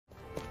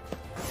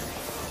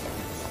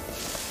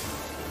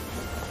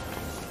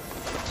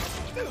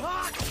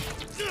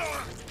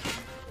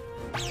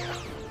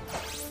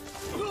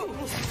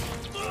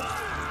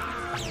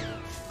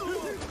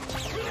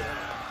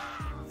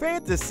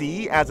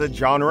Fantasy as a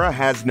genre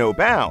has no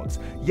bounds,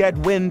 yet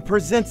when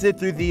presented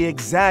through the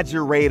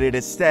exaggerated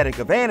aesthetic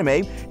of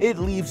anime, it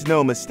leaves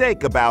no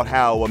mistake about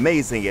how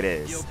amazing it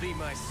is. You'll be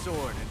my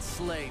sword and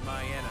slay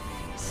my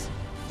enemies.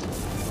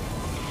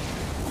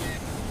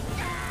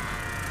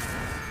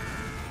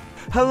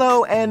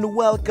 Hello and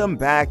welcome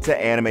back to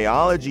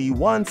Animeology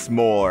once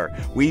more.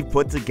 We've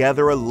put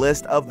together a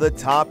list of the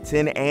top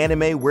 10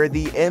 anime where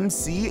the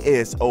MC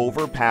is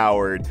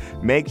overpowered.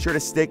 Make sure to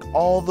stick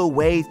all the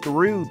way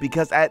through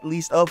because at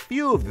least a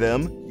few of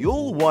them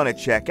you'll want to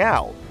check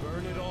out.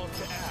 Burn it all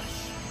to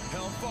ash.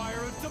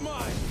 Hellfire of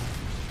demise.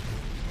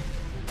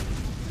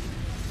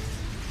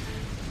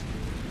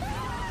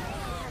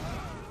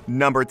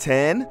 Number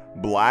 10,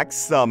 Black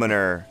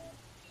Summoner.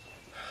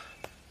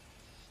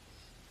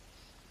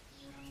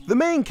 The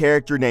main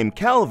character named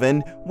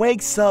Kelvin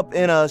wakes up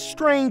in a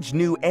strange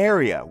new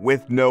area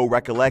with no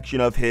recollection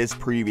of his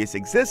previous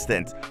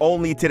existence,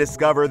 only to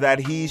discover that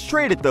he's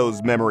traded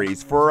those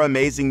memories for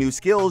amazing new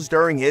skills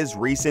during his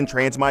recent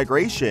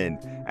transmigration.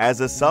 As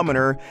a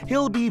summoner,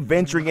 he'll be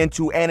venturing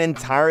into an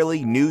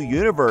entirely new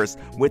universe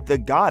with the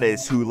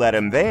goddess who led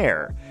him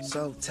there.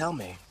 So tell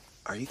me,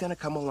 are you gonna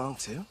come along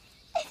too?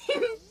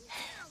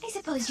 I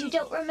suppose you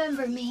don't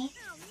remember me.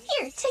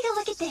 Here, take a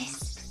look at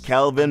this.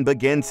 Kelvin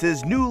begins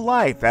his new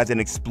life as an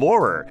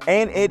explorer,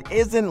 and it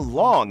isn't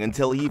long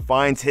until he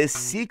finds his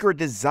secret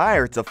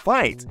desire to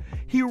fight.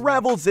 He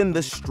revels in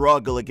the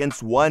struggle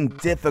against one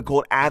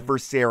difficult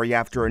adversary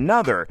after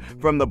another,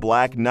 from the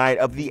Black Knight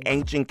of the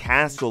ancient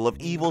castle of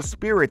evil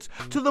spirits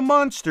to the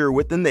monster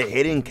within the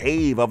hidden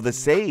cave of the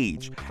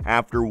sage.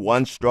 After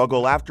one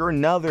struggle after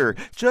another,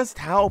 just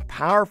how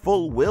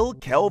powerful will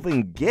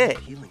Kelvin get?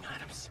 Healing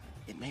items.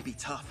 It may be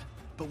tough,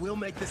 but we'll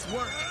make this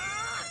work.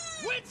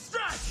 Wind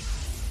stretch!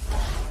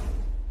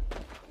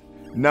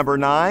 Number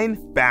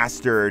 9,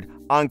 Bastard,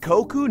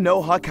 Ankoku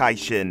no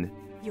Hakaishin.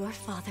 Your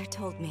father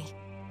told me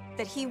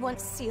that he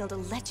once sealed a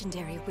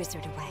legendary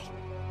wizard away.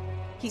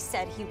 He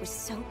said he was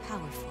so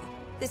powerful,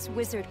 this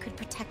wizard could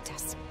protect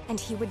us, and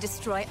he would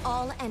destroy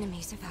all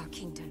enemies of our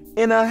kingdom.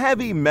 In a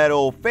heavy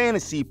metal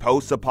fantasy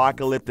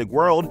post-apocalyptic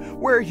world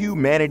where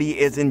humanity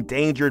is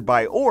endangered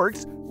by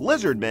orcs,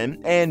 lizardmen,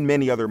 and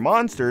many other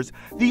monsters,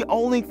 the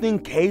only thing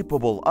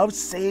capable of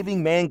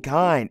saving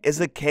mankind is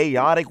a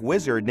chaotic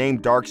wizard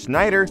named Dark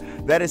Snyder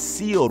that is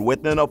sealed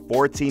within a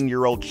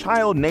 14-year-old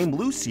child named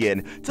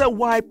Lucian to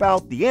wipe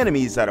out the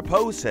enemies that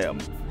oppose him.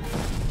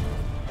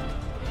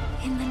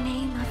 In the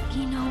name of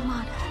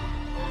Inomata,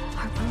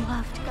 our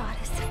beloved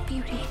goddess of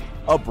beauty.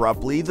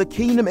 Abruptly, the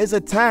kingdom is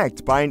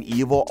attacked by an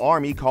evil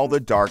army called the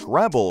Dark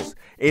Rebels.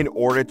 In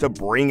order to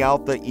bring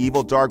out the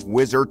evil dark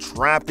wizard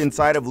trapped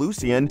inside of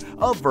Lucian,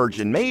 a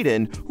virgin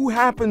maiden, who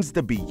happens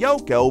to be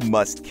Yoko,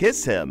 must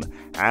kiss him.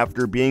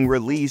 After being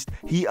released,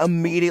 he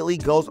immediately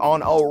goes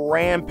on a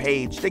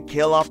rampage to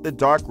kill off the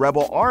Dark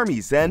Rebel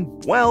armies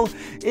and, well,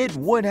 it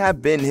would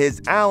have been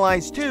his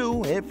allies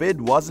too if it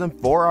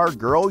wasn't for our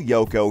girl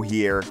Yoko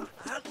here.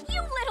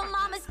 You little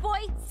mama's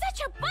boy,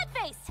 such a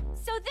buttface!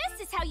 So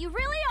this is how you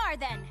really are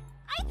then.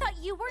 I thought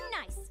you were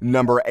nice.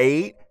 Number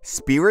 8,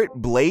 Spirit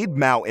Blade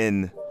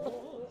Mountain.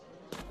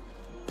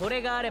 こ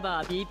れがあれ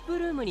ば VIP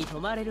ルームに泊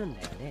まれるん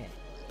だよね。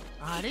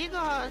あれ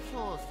が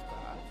そうっすか。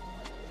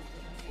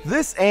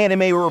 This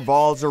anime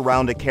revolves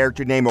around a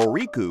character named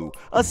Oriku,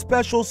 a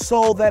special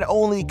soul that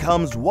only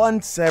comes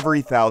once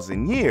every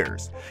 1,000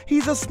 years.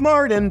 He's a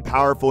smart and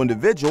powerful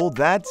individual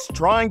that's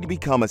trying to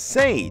become a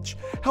sage.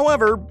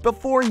 However,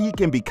 before he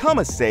can become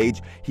a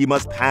sage, he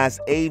must pass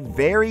a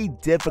very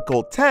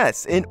difficult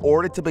test in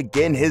order to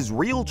begin his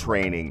real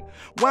training.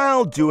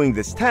 While doing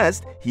this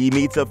test, he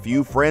meets a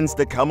few friends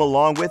to come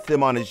along with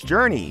him on his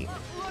journey.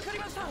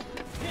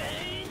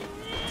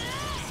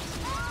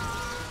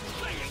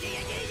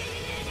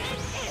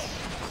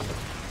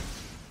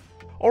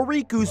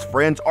 Oriku's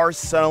friends are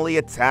suddenly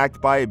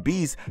attacked by a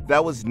beast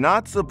that was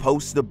not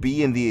supposed to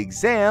be in the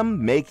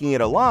exam, making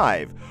it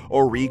alive.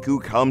 Oriku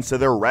comes to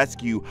their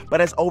rescue, but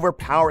as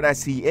overpowered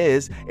as he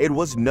is, it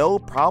was no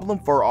problem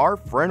for our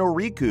friend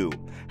Oriku.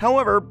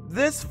 However,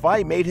 this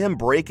fight made him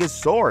break his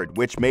sword,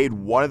 which made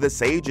one of the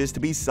sages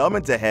to be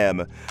summoned to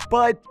him.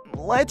 But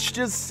let's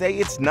just say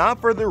it's not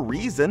for the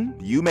reason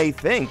you may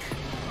think.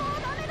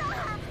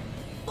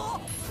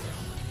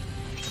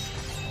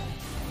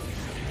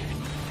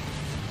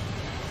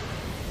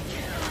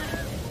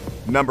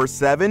 Number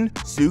 7,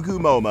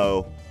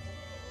 Sugumomo.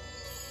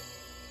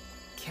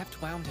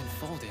 Kept wound and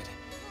folded,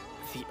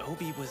 the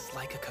obi was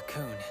like a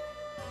cocoon.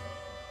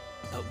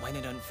 But when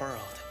it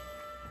unfurled...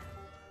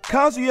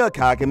 Kazuya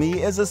Kagami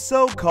is a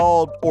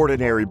so-called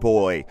ordinary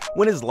boy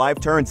when his life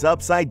turns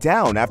upside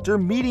down after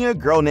meeting a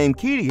girl named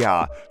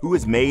Kiriha, who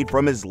is made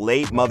from his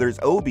late mother's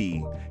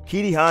obi.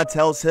 Kiriha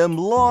tells him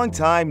long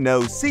time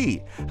no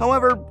see.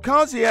 However,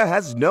 Kazuya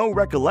has no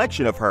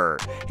recollection of her.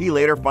 He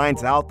later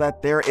finds out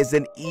that there is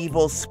an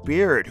evil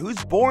spirit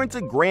who's born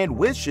to grant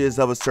wishes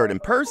of a certain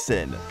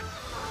person.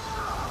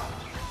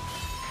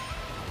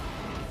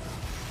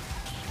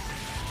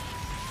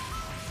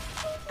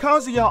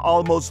 Kazuya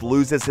almost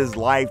loses his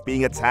life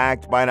being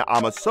attacked by an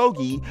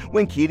Amasogi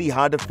when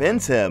Kiriha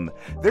defends him.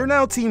 They're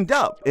now teamed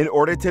up in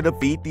order to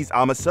defeat these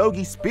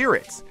Amasogi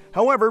spirits.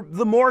 However,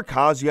 the more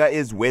Kazuya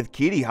is with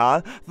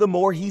Kiriha, the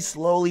more he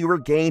slowly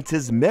regains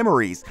his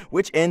memories,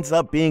 which ends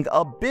up being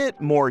a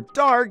bit more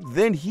dark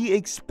than he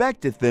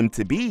expected them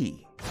to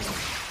be.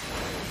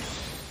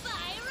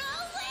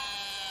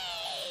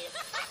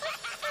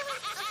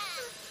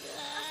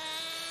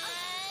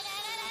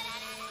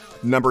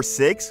 Number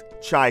 6.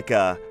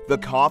 Chaika, the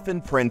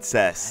Coffin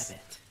Princess.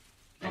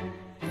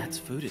 That's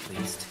food at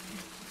least.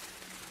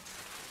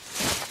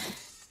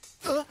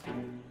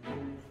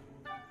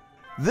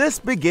 This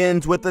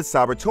begins with a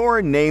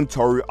saboteur named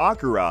Toru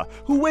Akira,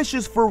 who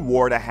wishes for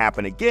war to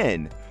happen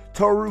again.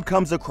 Toru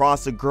comes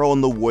across a girl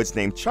in the woods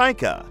named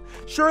Chaika.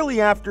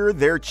 Shortly after,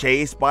 they're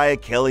chased by a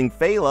killing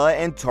Phala,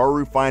 and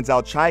Toru finds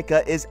out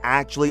Chaika is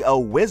actually a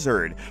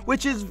wizard,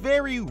 which is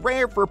very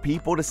rare for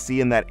people to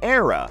see in that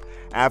era.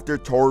 After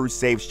Toru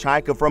saves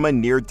Chaika from a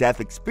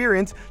near-death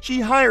experience, she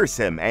hires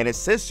him and his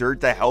sister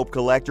to help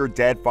collect her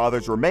dead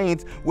father's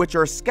remains, which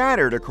are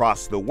scattered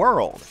across the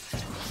world.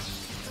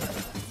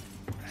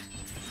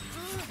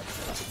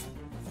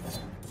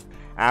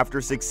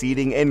 After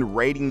succeeding in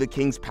raiding the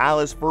king's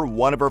palace for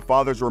one of her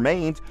father's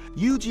remains,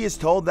 Yuji is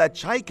told that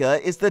Chaika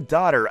is the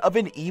daughter of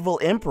an evil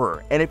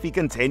emperor, and if he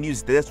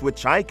continues this with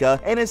Chaika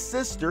and his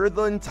sister,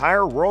 the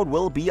entire world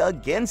will be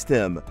against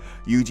him.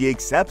 Yuji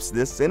accepts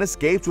this and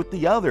escapes with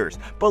the others,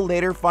 but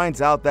later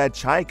finds out that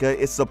Chaika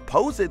is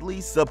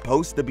supposedly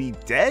supposed to be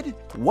dead?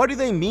 What do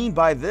they mean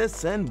by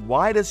this, and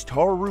why does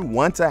Toru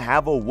want to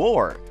have a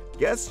war?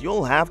 Guess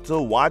you'll have to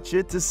watch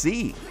it to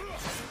see.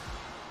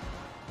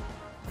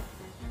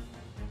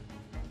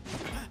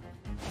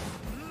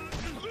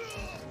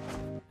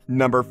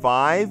 Number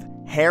 5.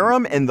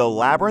 Harem in the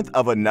Labyrinth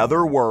of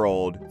Another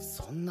World.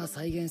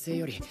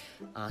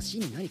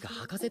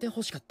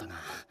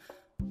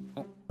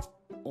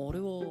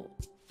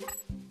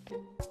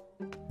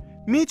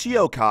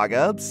 Michio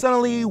Kaga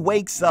suddenly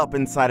wakes up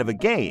inside of a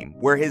game,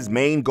 where his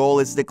main goal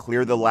is to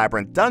clear the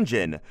labyrinth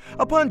dungeon.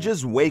 Upon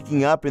just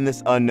waking up in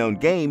this unknown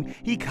game,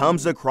 he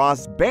comes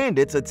across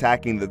bandits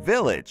attacking the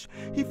village.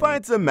 He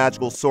finds a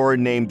magical sword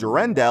named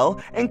Durendel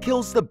and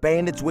kills the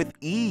bandits with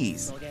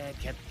ease.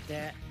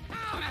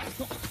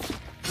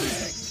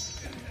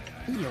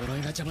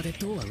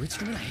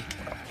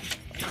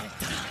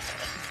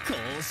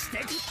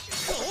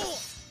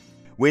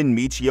 When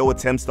Michio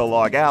attempts to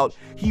log out,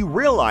 he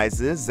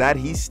realizes that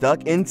he's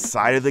stuck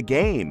inside of the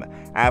game.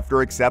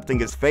 After accepting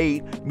his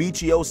fate,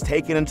 Michio's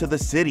taken into the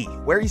city,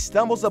 where he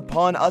stumbles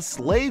upon a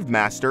slave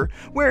master,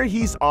 where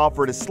he's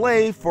offered a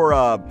slave for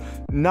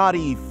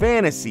naughty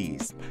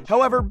fantasies.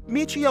 However,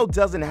 Michio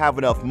doesn't have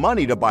enough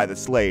money to buy the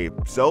slave,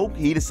 so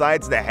he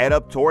decides to head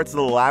up towards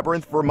the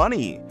labyrinth for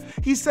money.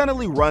 He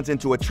suddenly runs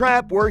into a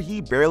trap where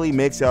he barely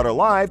makes out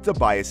alive to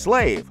buy a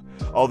slave.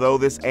 Although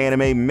this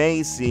anime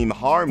may seem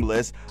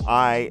harmless,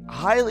 I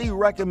highly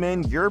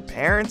recommend your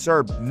parents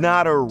are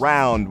not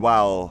around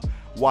while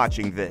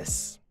watching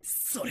this.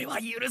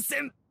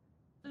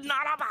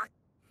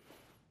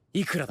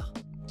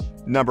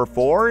 Number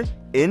 4.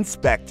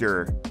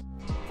 Inspector.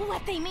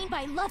 What they mean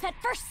by love at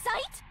first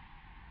sight?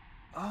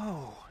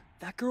 Oh,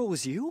 that girl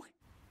was you?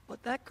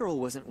 But that girl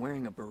wasn't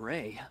wearing a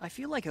beret. I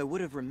feel like I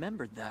would have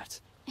remembered that.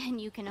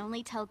 And you can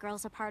only tell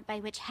girls apart by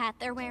which hat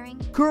they're wearing?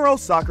 Kuro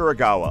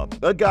Sakuragawa,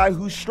 a guy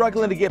who's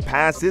struggling to get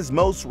past his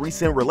most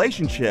recent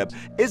relationship,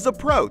 is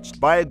approached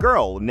by a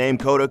girl named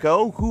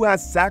Kodako who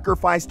has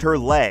sacrificed her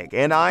leg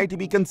and eye to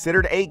be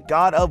considered a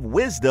god of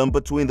wisdom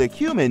between the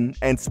human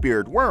and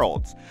spirit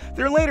worlds.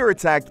 They're later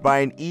attacked by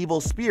an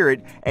evil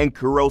spirit, and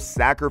Kuro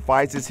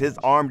sacrifices his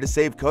arm to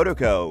save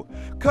Kodako.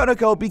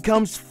 Kodako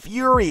becomes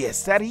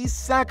furious that he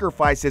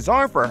sacrificed his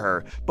arm for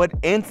her, but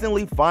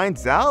instantly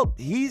finds out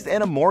he's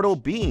an immortal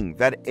being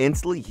that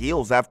instantly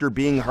heals after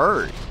being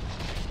hurt.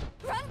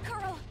 Run,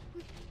 Kuro!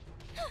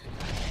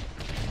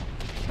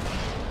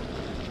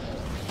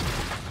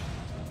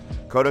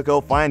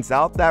 Kodako finds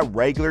out that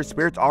regular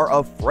spirits are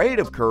afraid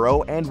of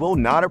Kuro and will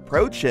not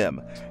approach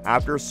him.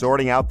 After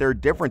sorting out their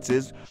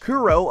differences,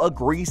 Kuro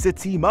agrees to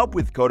team up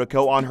with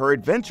Kodako on her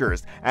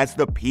adventures as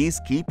the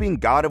peacekeeping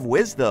god of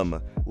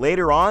wisdom.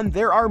 Later on,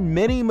 there are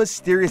many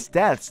mysterious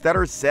deaths that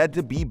are said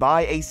to be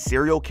by a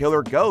serial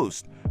killer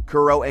ghost.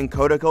 Kuro and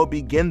Kodako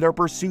begin their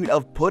pursuit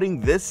of putting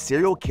this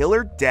serial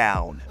killer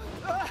down.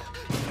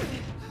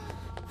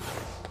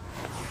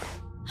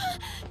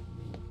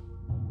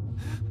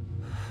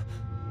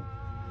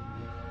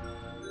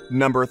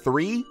 Number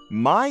 3.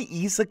 My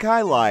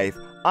Isekai Life.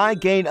 I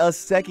gained a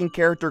second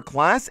character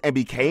class and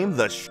became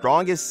the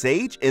strongest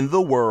sage in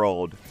the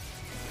world.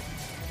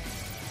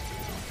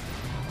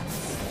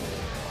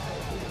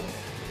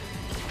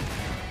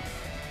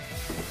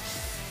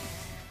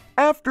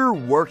 After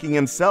working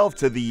himself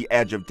to the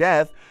edge of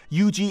death,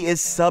 Yuji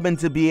is summoned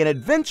to be an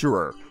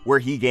adventurer, where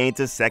he gains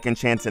a second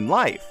chance in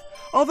life.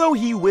 Although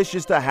he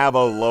wishes to have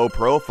a low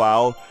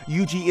profile,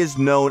 Yuji is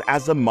known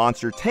as a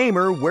monster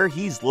tamer where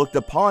he's looked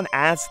upon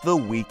as the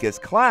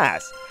weakest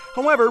class.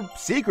 However,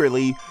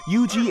 secretly,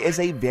 Yuji is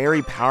a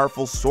very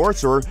powerful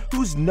sorcerer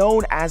who's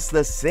known as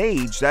the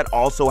Sage that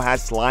also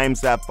has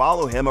slimes that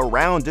follow him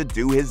around to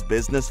do his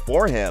business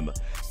for him.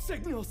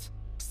 Signals!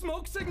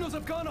 Smoke signals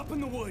have gone up in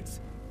the woods!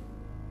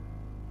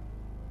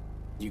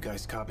 You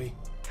guys copy?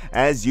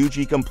 As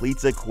Yuji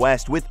completes a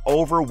quest with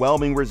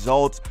overwhelming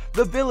results,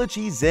 the village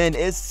he's in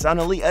is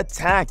suddenly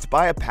attacked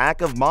by a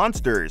pack of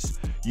monsters.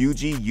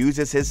 Yuji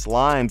uses his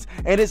slimes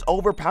and his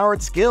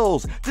overpowered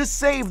skills to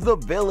save the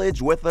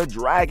village with a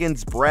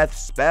dragon's breath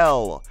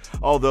spell.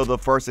 Although the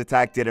first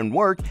attack didn't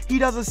work, he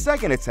does a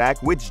second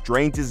attack which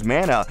drains his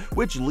mana,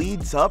 which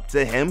leads up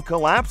to him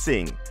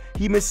collapsing.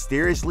 He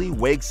mysteriously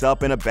wakes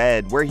up in a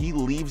bed where he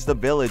leaves the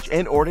village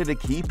in order to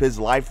keep his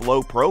life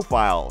low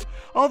profile.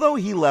 Although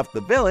he left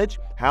the village,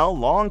 how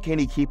long can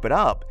he keep it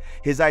up?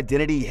 His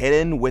identity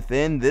hidden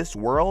within this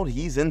world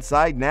he's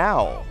inside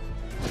now.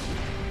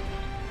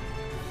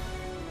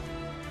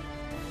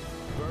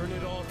 Burn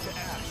it all to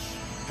ash.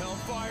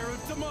 Hellfire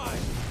of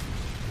demise.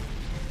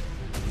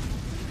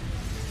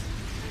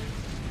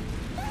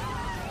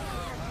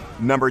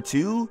 Number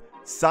 2.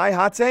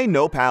 Saihate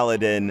no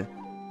Paladin.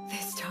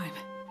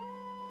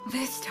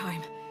 This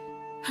time,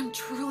 I'm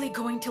truly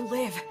going to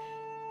live.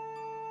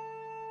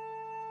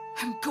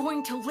 I'm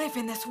going to live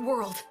in this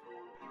world.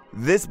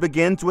 This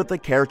begins with a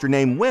character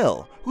named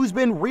Will, who's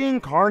been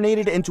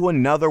reincarnated into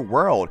another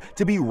world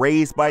to be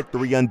raised by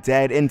 3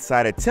 undead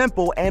inside a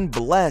temple and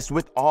blessed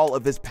with all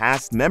of his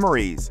past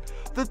memories.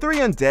 The 3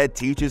 undead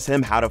teaches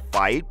him how to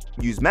fight,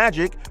 use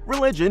magic,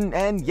 religion,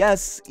 and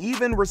yes,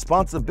 even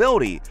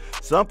responsibility,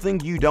 something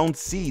you don't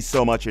see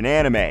so much in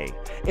anime.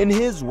 In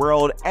his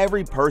world,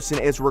 every person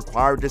is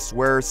required to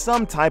swear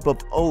some type of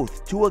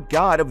oath to a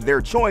god of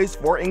their choice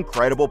for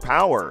incredible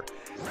power.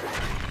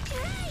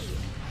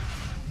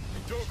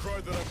 Don't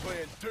cry that I'm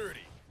playing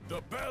dirty.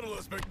 The battle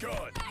has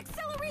begun.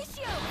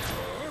 Acceleratio!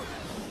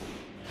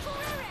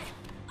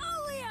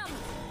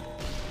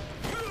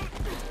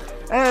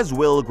 As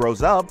Will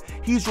grows up,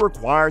 he's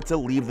required to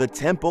leave the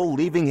temple,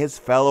 leaving his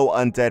fellow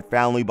undead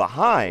family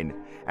behind.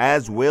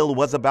 As Will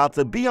was about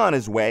to be on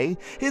his way,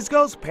 his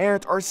ghost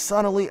parents are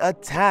suddenly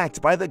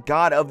attacked by the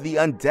god of the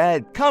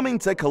undead coming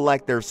to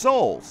collect their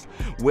souls.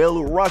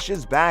 Will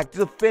rushes back,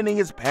 defending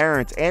his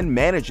parents, and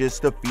manages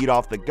to feed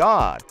off the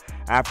god.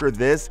 After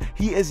this,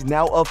 he is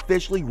now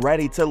officially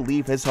ready to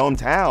leave his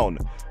hometown.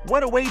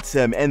 What awaits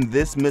him in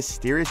this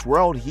mysterious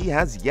world he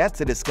has yet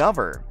to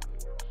discover?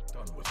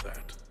 Done with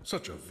that.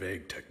 Such a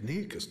vague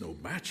technique is no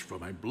match for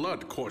my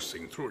blood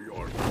coursing through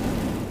your...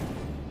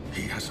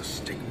 He has a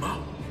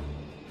stigma.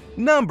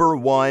 Number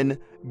 1.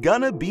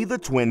 Gonna be the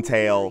Twin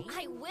Tail.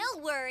 I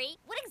will worry.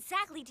 What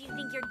exactly do you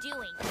think you're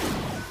doing?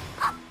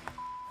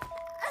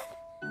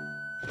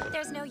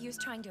 There's no use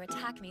trying to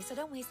attack me, so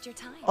don't waste your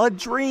time. A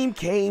dream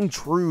came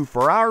true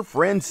for our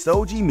friend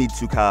Soji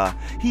Mitsuka.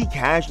 He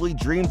casually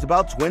dreams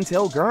about twin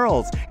tail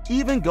girls,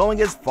 even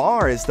going as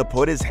far as to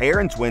put his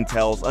hair in twin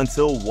tails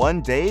until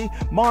one day,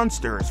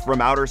 monsters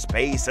from outer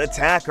space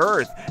attack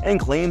Earth and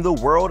claim the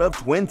world of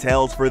twin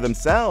tails for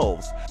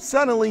themselves.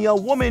 Suddenly, a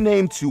woman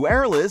named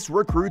Airless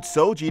recruits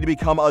Soji to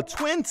become a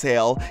twin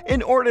tail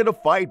in order to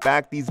fight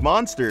back these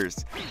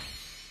monsters.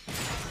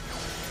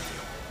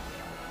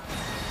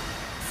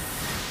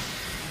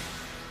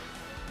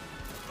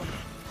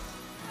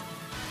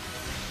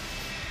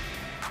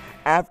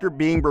 After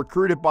being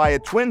recruited by a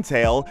twin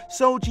tail,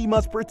 Soji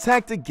must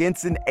protect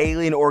against an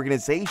alien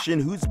organization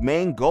whose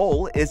main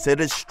goal is to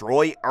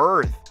destroy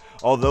Earth.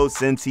 Although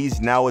since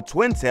he's now a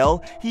twin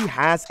tail, he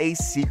has a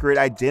secret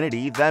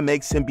identity that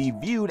makes him be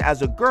viewed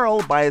as a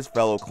girl by his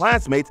fellow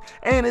classmates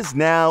and is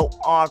now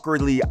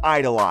awkwardly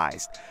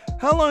idolized.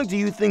 How long do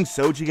you think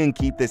Soji can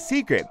keep this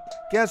secret?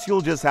 Guess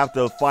you'll just have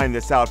to find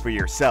this out for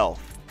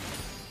yourself.